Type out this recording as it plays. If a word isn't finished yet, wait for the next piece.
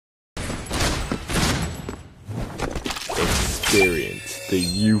Experience the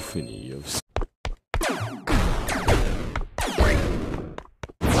euphony of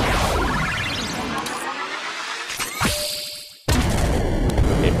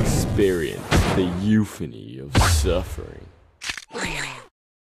Experience the euphony of suffering.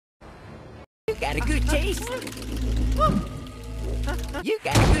 You got a good taste. You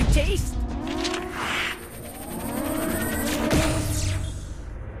got a good taste.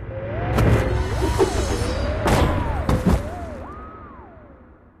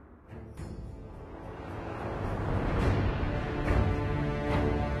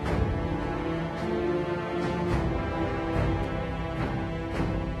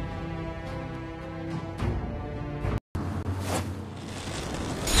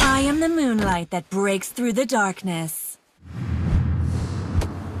 I am the moonlight that breaks through the darkness.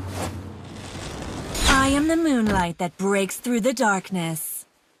 I am the moonlight that breaks through the darkness.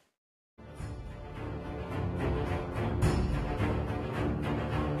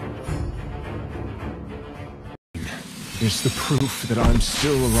 Is the proof that I'm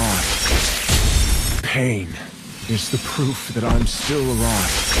still alive. Pain is the proof that I'm still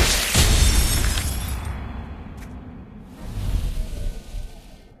alive.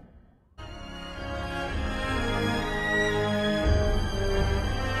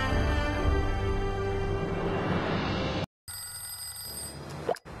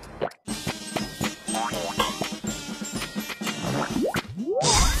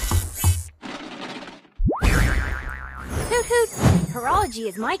 Hoot hoot! Horology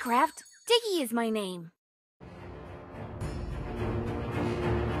is my craft. Diggy is my name.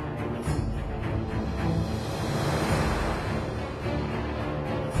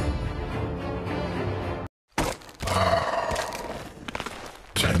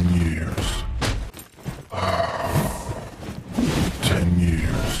 Years. 10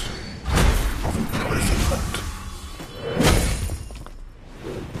 years of imprisonment.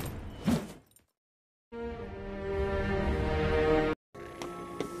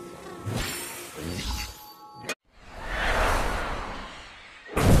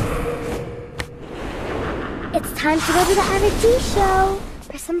 It's time to go to the R&D show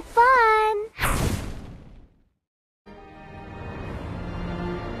for some fun.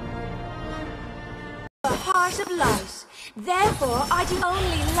 The heart of light. Therefore, I do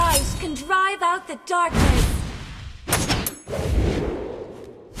only light can drive out the darkness.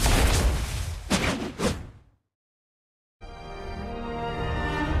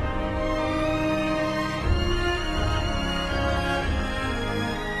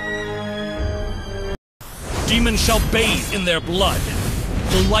 Demons shall bathe in their blood.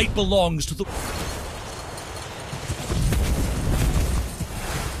 The light belongs to the...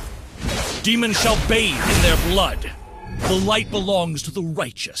 Demons shall bathe in their blood. The light belongs to the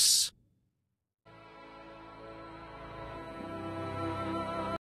righteous.